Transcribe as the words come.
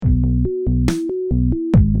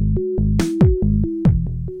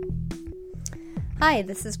Hi,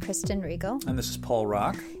 this is Kristen Riegel. And this is Paul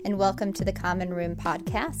Rock. And welcome to the Common Room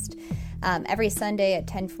podcast. Every Sunday at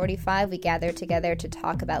 10:45, we gather together to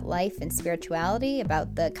talk about life and spirituality,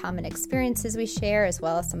 about the common experiences we share, as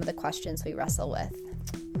well as some of the questions we wrestle with.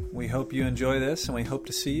 We hope you enjoy this, and we hope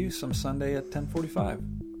to see you some Sunday at 10:45.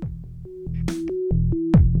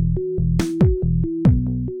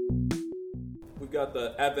 We've got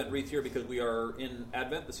the Advent wreath here because we are in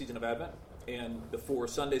Advent, the season of Advent. And the 4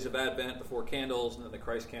 Sundays of Advent, the 4 candles, and then the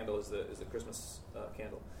Christ candle is the Christmas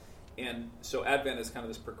candle. And so Advent is kind of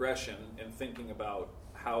this progression in thinking about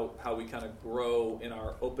how we kind of grow in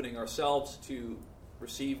our opening ourselves to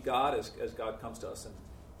receive God as God comes to us in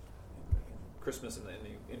Christmas and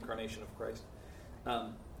the incarnation of Christ.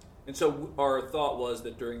 And so our thought was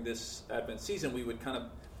that during this Advent season we would kind of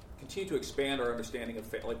continue to expand our understanding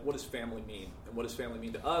of what does family mean, and what does family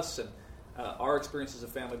mean to us, and our experiences of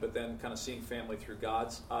family, but then kind of seeing family through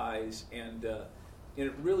God's eyes. And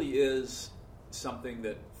it really is something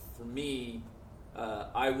that, for me,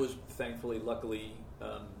 I was thankfully, luckily,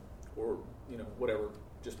 or whatever,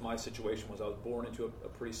 just my situation was I was born into a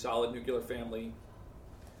pretty solid nuclear family.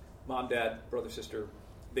 Mom, dad, brother, sister,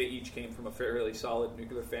 they each came from a fairly solid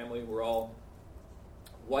nuclear family. We're all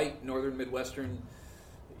white, northern, Midwestern,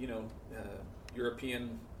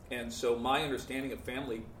 European. And so my understanding of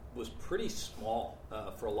family was pretty small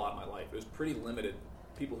for a lot of my life. It was pretty limited.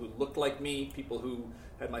 People who looked like me, people who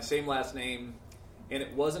had my same last name, and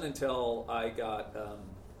it wasn't until I got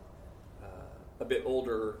a bit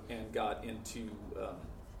older and got into,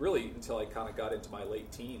 really until I kind of got into my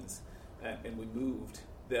late teens and we moved,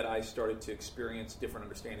 that I started to experience different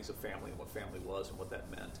understandings of family and what family was and what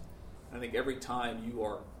that meant. And I think every time you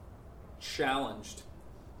are challenged,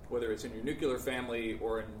 whether it's in your nuclear family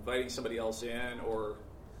or inviting somebody else in or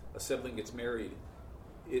a sibling gets married,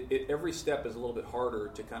 every step is a little bit harder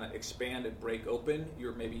to kind of expand and break open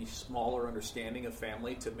your maybe smaller understanding of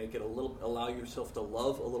family to make it allow yourself to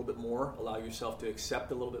love a little bit more, allow yourself to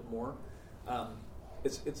accept a little bit more. I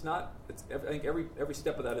think every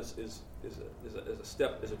step of that is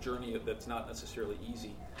a journey that's not necessarily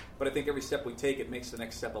easy, but I think every step we take, it makes the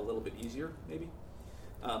next step a little bit easier, maybe.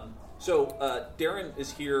 So Darron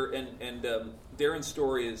is here, and Darron's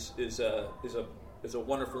story is a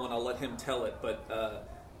wonderful one. I'll let him tell it. But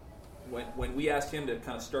when we asked him to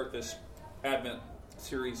kind of start this Advent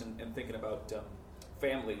series and thinking about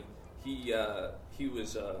family, he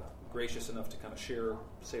was gracious enough to kind of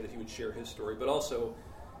say that he would share his story, but also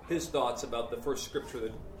his thoughts about the first scripture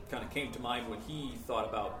that kind of came to mind when he thought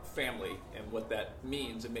about family and what that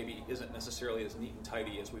means, and maybe isn't necessarily as neat and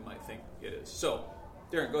tidy as we might think it is. So,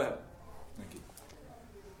 Darron, go ahead. Thank you.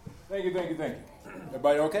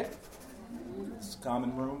 Everybody okay? It's a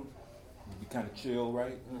common room. You kind of chill,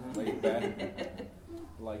 right? Mm-hmm. Laid back.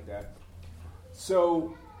 Like that.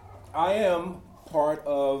 So, I am part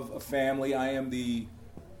of a family. I am the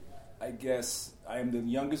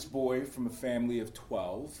youngest boy from a family of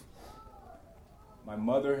 12. My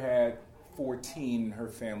mother had 14 in her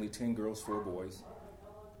family, 10 girls, 4 boys.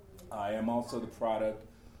 I am also the product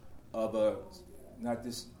of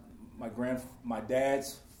my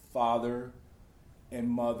dad's father and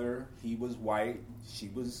mother. He was white. She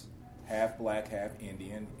was half black, half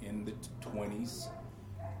Indian, in the 20s.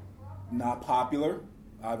 Not popular,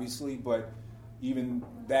 obviously, but even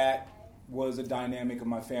that was a dynamic of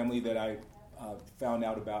my family that I found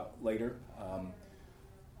out about later.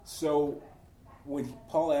 So when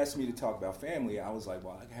Paul asked me to talk about family, I was like,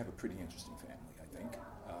 well, I have a pretty interesting family, I think.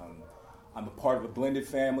 I'm a part of a blended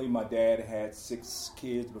family. My dad had 6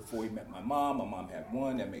 kids before he met my mom. My mom had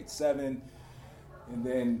 1. That made 7. And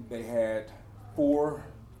then they had 4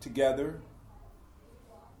 together.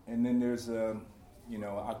 And then there's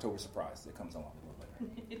October surprise that comes along a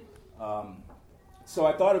little later. So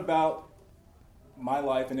I thought about my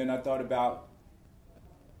life, and then I thought about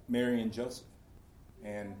Mary and Joseph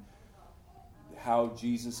and how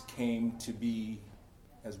Jesus came to be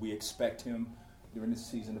as we expect him during this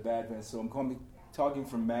season of Advent. So I'm going to be talking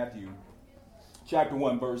from Matthew chapter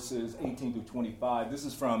 1, verses 18 through 25. This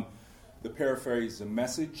is from the paraphrase, The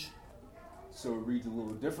Message. So it reads a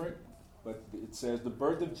little different, but it says, the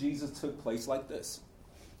birth of Jesus took place like this.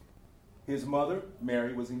 His mother,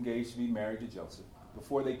 Mary, was engaged to be married to Joseph.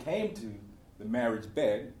 Before they came to the marriage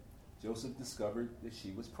bed, Joseph discovered that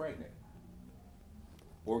she was pregnant.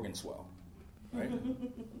 Organ swell, right?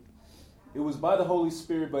 It was by the Holy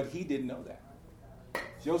Spirit, but he didn't know that.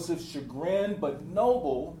 Joseph, chagrined but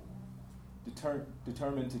noble,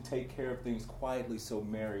 determined to take care of things quietly so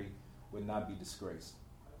Mary would not be disgraced.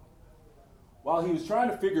 While he was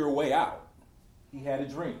trying to figure a way out, he had a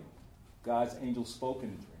dream. God's angel spoke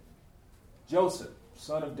in the dream. Joseph,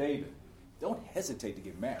 son of David, don't hesitate to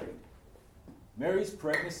get married. Mary's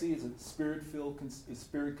pregnancy is a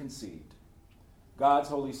spirit conceived. God's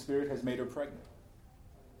Holy Spirit has made her pregnant.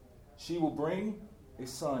 She will bring a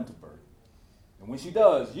son to birth. And when she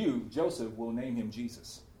does, you, Joseph, will name him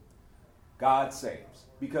Jesus. God saves,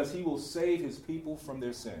 because he will save his people from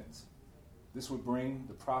their sins. This would bring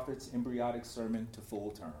the prophet's embryonic sermon to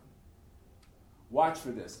full term. Watch for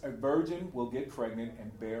this. A virgin will get pregnant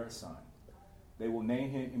and bear a son. They will name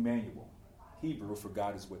him Emmanuel, Hebrew for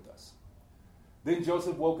God is with us. Then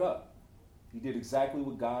Joseph woke up. He did exactly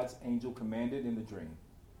what God's angel commanded in the dream.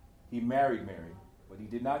 He married Mary, but he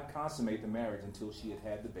did not consummate the marriage until she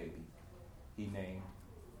had the baby. He named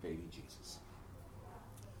baby Jesus.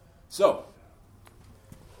 So,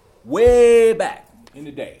 way back in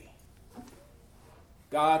the day,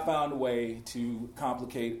 God found a way to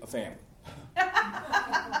complicate a family.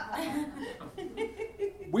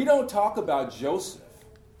 We don't talk about Joseph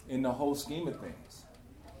in the whole scheme of things.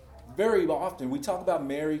 Very often, we talk about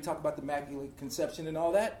Mary, talk about the Immaculate Conception and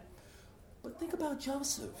all that. But think about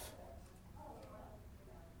Joseph.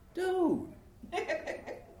 Dude.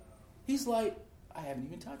 He's like, I haven't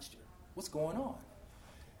even touched her. What's going on?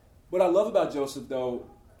 What I love about Joseph, though,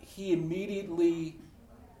 he immediately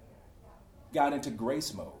got into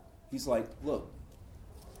grace mode. He's like, look,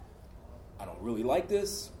 I don't really like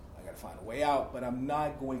this. I got to find a way out, but I'm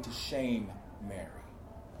not going to shame Mary.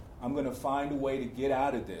 I'm going to find a way to get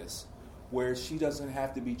out of this where she doesn't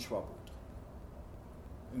have to be troubled.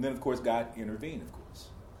 And then, of course, God intervened, of course.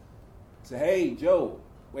 Say, hey, Joe,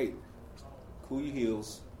 wait, cool your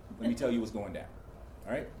heels. Let me tell you what's going down.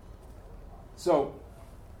 All right? So,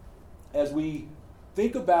 as we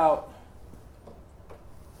think about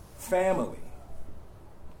family,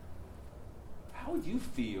 how would you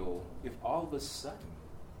feel if all of a sudden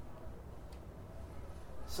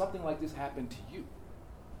something like this happened to you?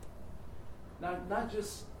 Now, not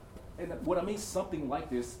just, and what I mean something like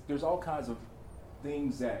this, there's all kinds of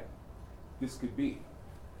things that this could be.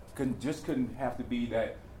 Couldn't have to be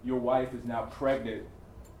that your wife is now pregnant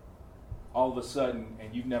all of a sudden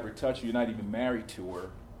and you've never touched her, you're not even married to her,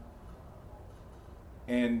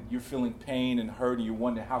 and you're feeling pain and hurt and you're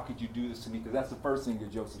wondering, how could you do this to me? Because that's the first thing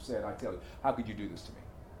that Joseph said, I tell you, how could you do this to me?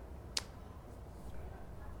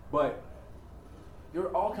 But there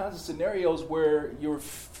are all kinds of scenarios where your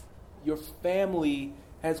family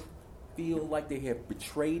feel like they have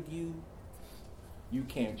betrayed you. You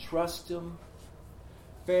can't trust them.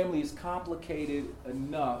 Family is complicated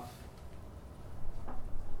enough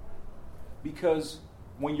because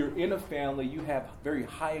when you're in a family, you have very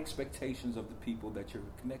high expectations of the people that you're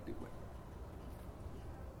connected with.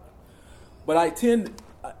 But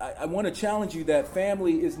I want to challenge you that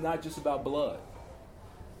family is not just about blood.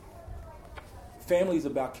 Family is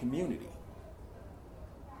about community.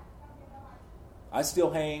 I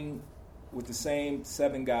still hang with the same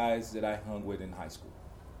 7 guys that I hung with in high school.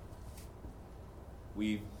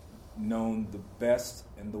 We've known the best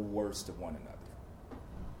and the worst of one another.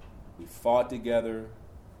 We fought together.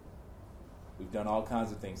 We've done all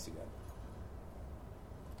kinds of things together.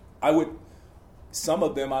 Some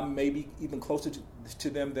of them, I'm maybe even closer to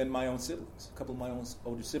them than my own siblings. A couple of my own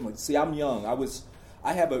older siblings. See, I'm young.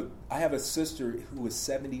 I have a sister who is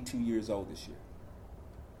 72 years old this year.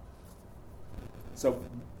 So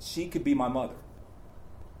she could be my mother.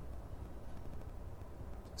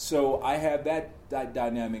 So I have that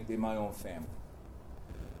dynamic in my own family.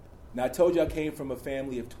 Now, I told you I came from a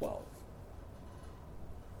family of 12.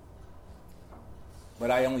 But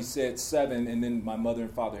I only said 7, and then my mother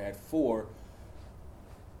and father had 4.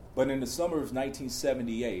 But in the summer of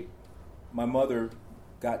 1978, my mother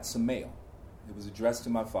got some mail. It was addressed to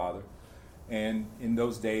my father. And in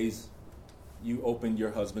those days, you opened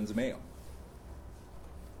your husband's mail.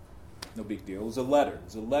 No big deal. It was a letter. It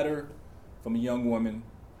was a letter from a young woman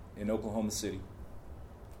in Oklahoma City.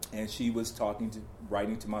 And she was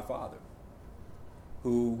writing to my father,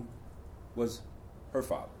 who was her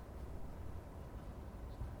father.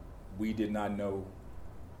 We did not know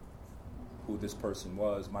who this person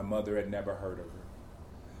was. My mother had never heard of her.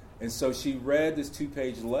 And so she read this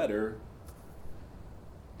 2-page letter,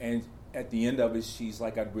 and at the end of it, she's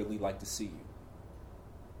like, I'd really like to see you.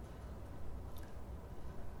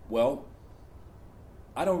 Well,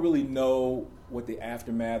 I don't really know what the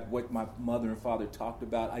aftermath, what my mother and father talked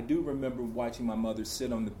about. I do remember watching my mother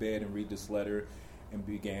sit on the bed and read this letter and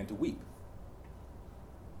began to weep.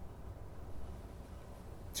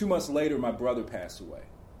 2 months later, my brother passed away,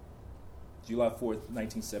 July 4th,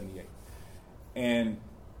 1978. And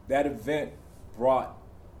that event brought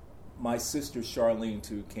my sister Charlene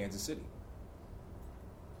to Kansas City.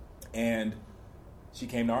 And she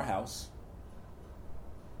came to our house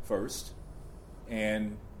first,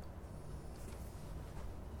 and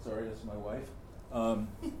sorry, that's my wife.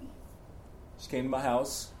 She came to my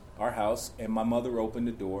house, our house, and my mother opened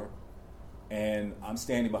the door, and I'm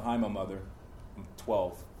standing behind my mother. I'm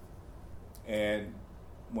 12, and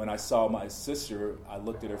when I saw my sister, I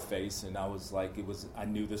looked at her face, and I was like, I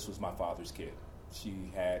knew this was my father's kid. She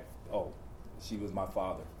was my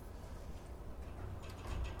father.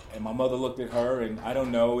 And my mother looked at her, and I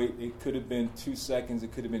don't know, it could have been 2 seconds,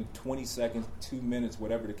 it could have been 20 seconds, 2 minutes,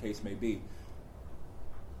 whatever the case may be.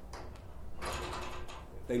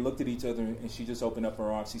 They looked at each other, and she just opened up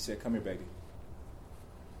her arms. She said, "Come here, baby."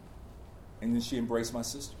 And then she embraced my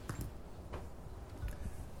sister.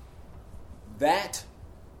 That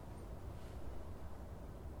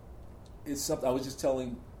is something I was just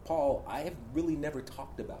telling Paul, I have really never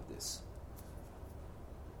talked about this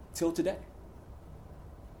till today.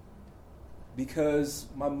 Because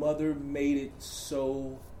my mother made it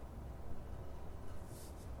so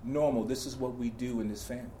normal. This is what we do in this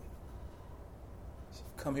family.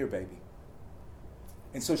 Come here, baby.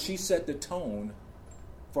 And so she set the tone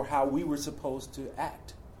for how we were supposed to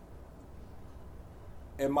act.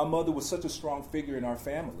 And my mother was such a strong figure in our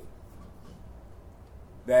family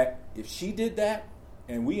that if she did that,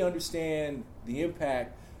 and we understand the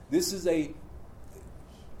impact,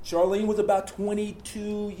 Charlene was about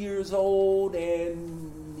 22 years old,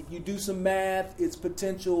 and if you do some math, it's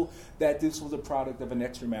potential that this was a product of an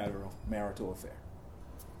extramarital affair.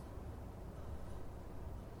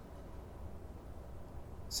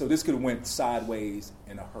 So this could have went sideways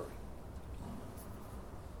in a hurry.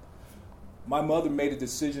 My mother made a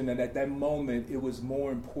decision that at that moment it was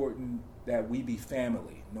more important that we be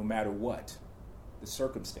family, no matter what the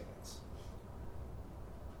circumstance,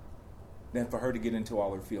 than for her to get into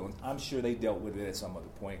all her feelings. I'm sure they dealt with it at some other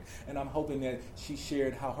point, and I'm hoping that she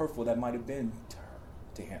shared how hurtful that might have been to her,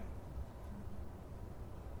 to him.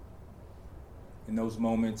 In those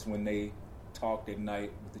moments when they talked at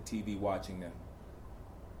night with the TV watching them.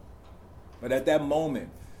 But at that moment,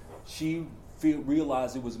 she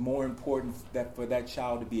realized it was more important that for that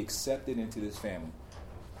child to be accepted into this family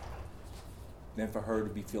than for her to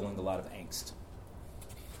be feeling a lot of angst.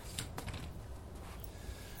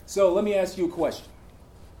 So let me ask you a question.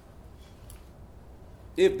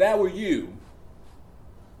 If that were you,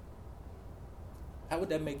 how would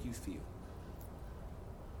that make you feel?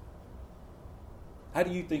 How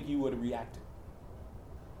do you think you would have reacted?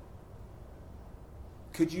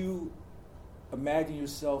 Could you imagine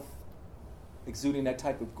yourself exuding that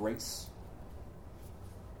type of grace?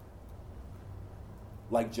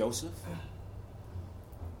 Like Joseph,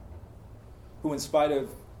 who in spite of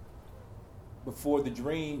before the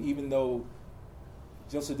dream, even though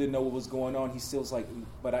Joseph didn't know what was going on, he still was like,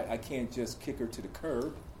 but I can't just kick her to the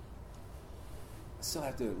curb. I still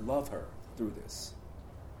have to love her through this.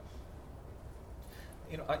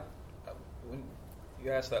 You know, when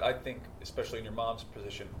you ask that, I think, especially in your mom's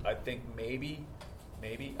position, I think maybe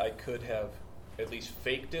I could have at least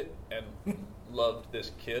faked it and loved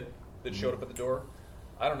this kid that showed up at the door.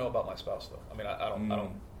 I don't know about my spouse, though. I mean, I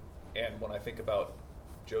don't. And when I think about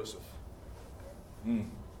Joseph,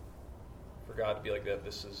 for God to be like that,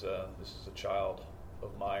 this is a child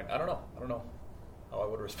of mine. I don't know how I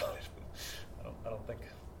would have responded. I don't think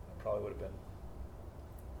I probably would have been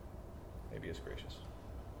maybe as gracious.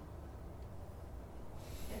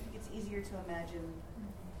 I think it's easier to imagine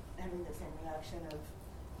having the same reaction of,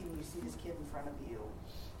 you see this kid in front of you,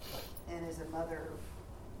 and as a mother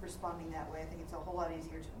responding that way. I think it's a whole lot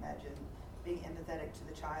easier to imagine being empathetic to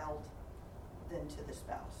the child than to the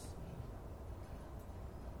spouse.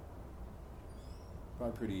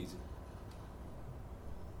 Probably pretty easy.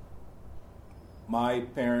 My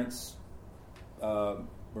parents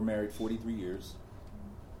were married 43 years.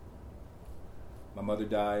 My mother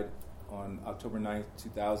died on October 9th,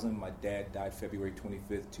 2000. My dad died February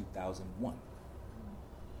 25th, 2001.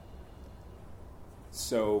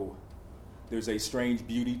 So there's a strange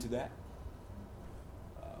beauty to that,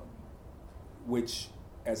 which,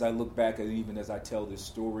 as I look back and even as I tell this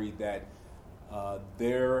story, that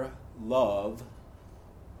their love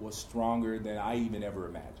was stronger than I even ever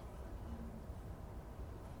imagined.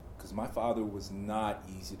 Because my father was not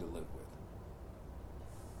easy to live with.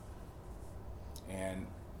 And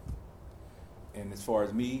as far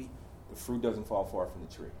as me, the fruit doesn't fall far from the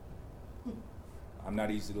tree. I'm not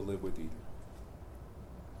easy to live with either.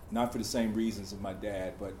 Not for the same reasons as my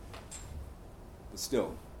dad, but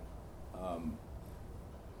still.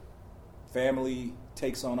 Family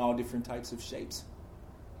takes on all different types of shapes.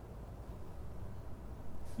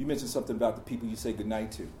 You mentioned something about the people you say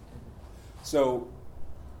goodnight to. So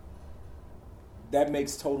that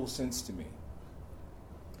makes total sense to me.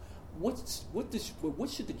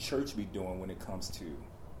 What should the church be doing when it comes to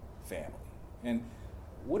family? And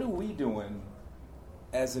what are we doing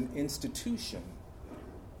as an institution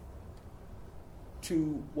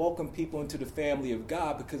to welcome people into the family of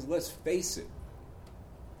God? Because let's face it,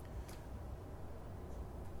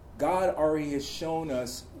 God already has shown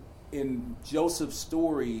us in Joseph's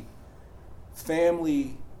story,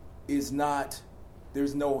 family is not,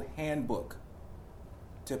 there's no handbook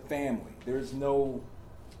to family. There's no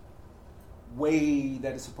way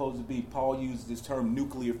that it's supposed to be. Paul used this term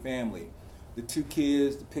nuclear family. The 2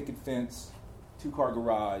 kids, the picket fence, 2-car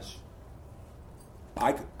garage.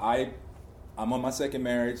 I'm on my second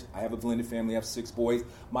marriage. I have a blended family. I have 6 boys.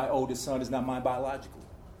 My oldest son is not my biological.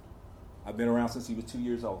 I've been around since he was 2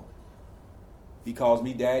 years old. He calls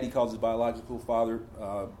me dad. He calls his biological father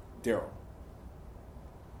Darron.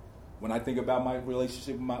 When I think about my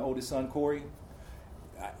relationship with my oldest son, Corey,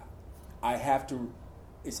 I have to,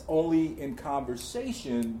 it's only in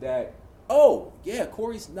conversation that, oh, yeah,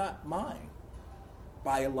 Corey's not mine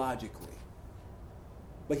biologically,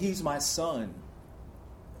 but he's my son.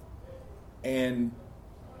 And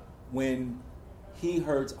when he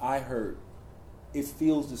hurts, I hurt. It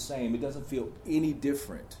feels the same. It doesn't feel any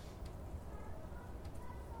different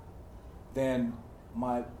than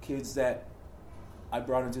my kids that I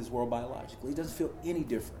brought into this world biologically. It doesn't feel any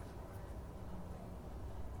different.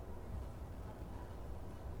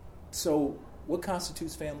 So, what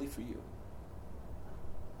constitutes family for you?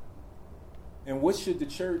 And how should the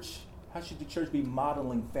church be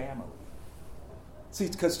modeling family? See,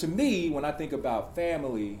 because to me, when I think about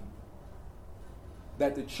family,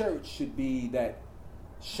 that the church should be that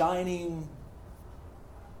shining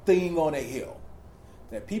thing on a hill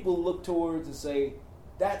that people look towards and say,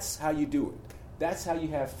 that's how you do it. That's how you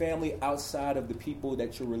have family outside of the people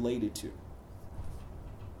that you're related to.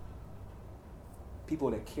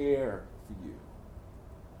 People that care for you,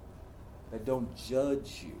 that don't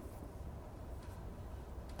judge you,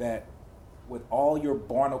 that with all your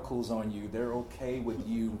barnacles on you, they're okay with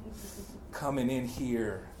you coming in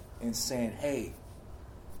here and saying, hey,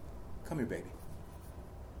 come here, baby.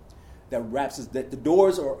 That wraps us, that the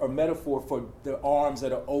doors are a metaphor for the arms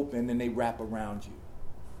that are open and they wrap around you.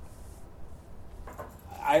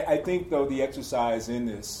 I think, though, the exercise in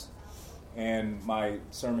this and my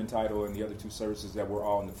sermon title and the other 2 services that we're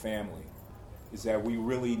all in the family is that we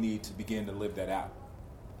really need to begin to live that out.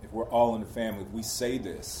 If we're all in the family, if we say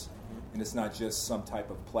this, and it's not just some type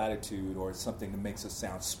of platitude or something that makes us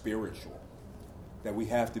sound spiritual, that we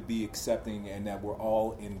have to be accepting and that we're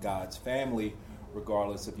all in God's family,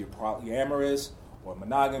 regardless if you're polyamorous or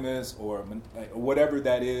monogamous or whatever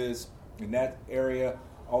that is in that area.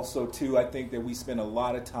 Also, too, I think that we spend a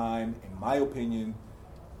lot of time, in my opinion,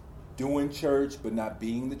 doing church but not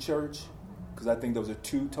being the church, because I think those are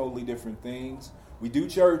 2 totally different things. We do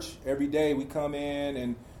church every day. We come in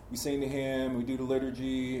and we sing the hymn, we do the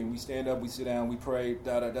liturgy, and we stand up, we sit down, we pray,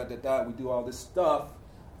 we do all this stuff,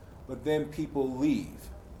 but then people leave,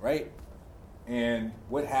 right? And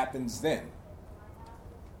what happens then?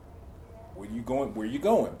 Where are you going? Where are you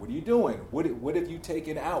going? What are you doing? What have you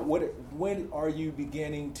taken out? When are you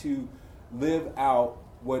beginning to live out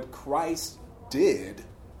what Christ did?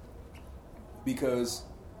 Because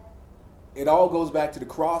it all goes back to the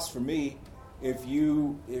cross for me. If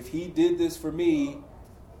he did this for me,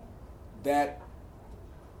 that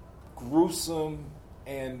gruesome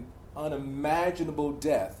and unimaginable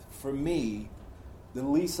death for me, the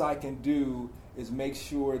least I can do is make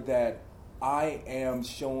sure that I am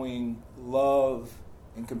showing love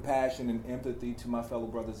and compassion and empathy to my fellow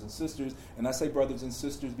brothers and sisters. And I say brothers and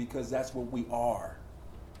sisters because that's what we are.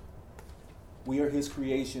 We are his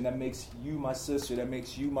creation. That makes you my sister. That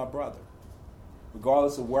makes you my brother,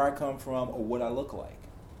 regardless of where I come from or what I look like.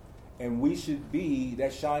 And we should be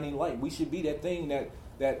that shining light. We should be that thing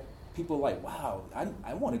that people are like, wow,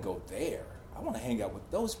 I want to go there. I want to hang out with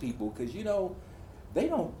those people because, they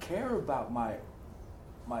don't care about my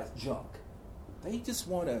junk. They just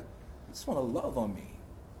want to love on me.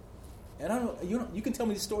 And you can tell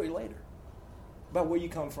me the story later about where you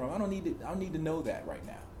come from. I don't need to know that right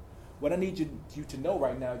now. What I need you to know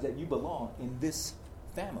right now is that you belong in this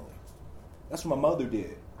family. That's what my mother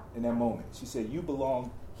did in that moment. She said, you belong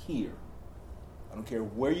here. I don't care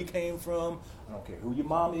where you came from. I don't care who your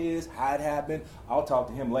mom is, how it happened. I'll talk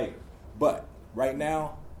to him later. But right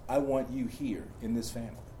now, I want you here in this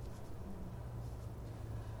family.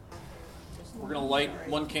 We're going to light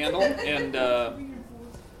one candle and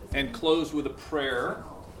close with a prayer.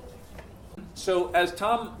 So as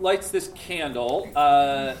Tom lights this candle,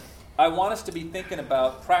 I I want us to be thinking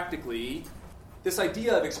about practically this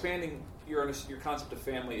idea of expanding your concept of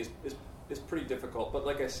family is pretty difficult. But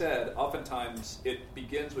like I said, oftentimes it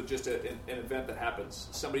begins with just an event that happens.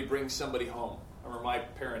 Somebody brings somebody home. I remember my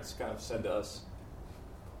parents kind of said to us,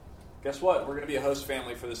 guess what? We're going to be a host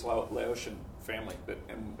family for this Laotian family.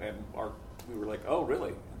 We were like, oh,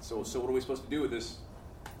 really? And so what are we supposed to do with this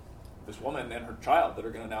woman and her child that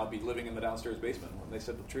are going to now be living in the downstairs basement? And they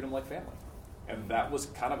said, we'll treat them like family. And that was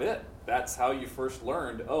kind of it. That's how you first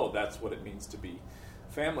learned, oh, that's what it means to be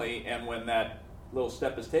family. And when that little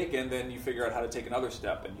step is taken, then you figure out how to take another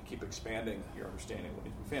step, and you keep expanding your understanding of what it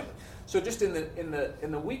means to be family. So just in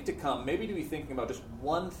the week to come, maybe to be thinking about just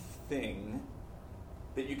one thing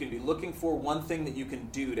that you can be looking for, one thing that you can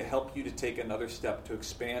do to help you to take another step to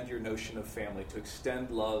expand your notion of family, to extend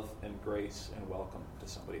love and grace and welcome to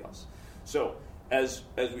somebody else. So as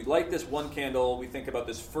we light this one candle, we think about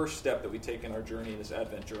this first step that we take in our journey, this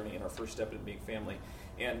Advent journey, and our first step in being family.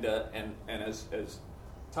 And as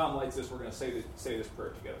Tom lights this, we're going to say this prayer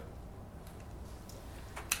together.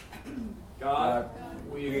 God,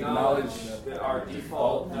 we acknowledge that our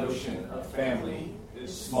default notion of family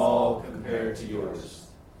is small compared to yours.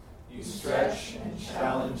 You stretch and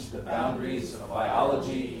challenge the boundaries of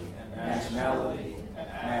biology and nationality and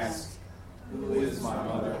ask, who is my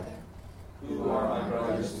mother? Who are my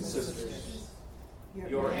brothers and sisters?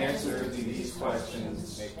 Your answer to these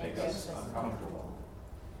questions make us uncomfortable.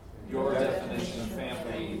 Your definition of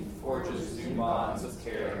family forges new bonds of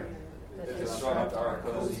care that disrupt our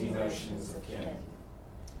cozy notions of kin.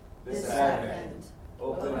 This Advent,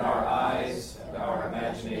 open our eyes and our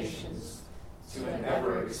imaginations to an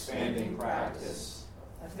ever-expanding practice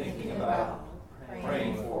of thinking about,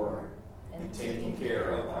 praying for, and taking care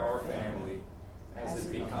of our family as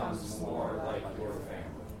it becomes more like your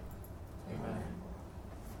family. Amen.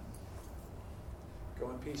 Go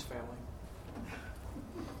in peace, family.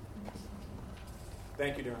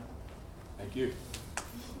 Thank you, Darron. Thank you.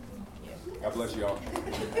 God bless you all.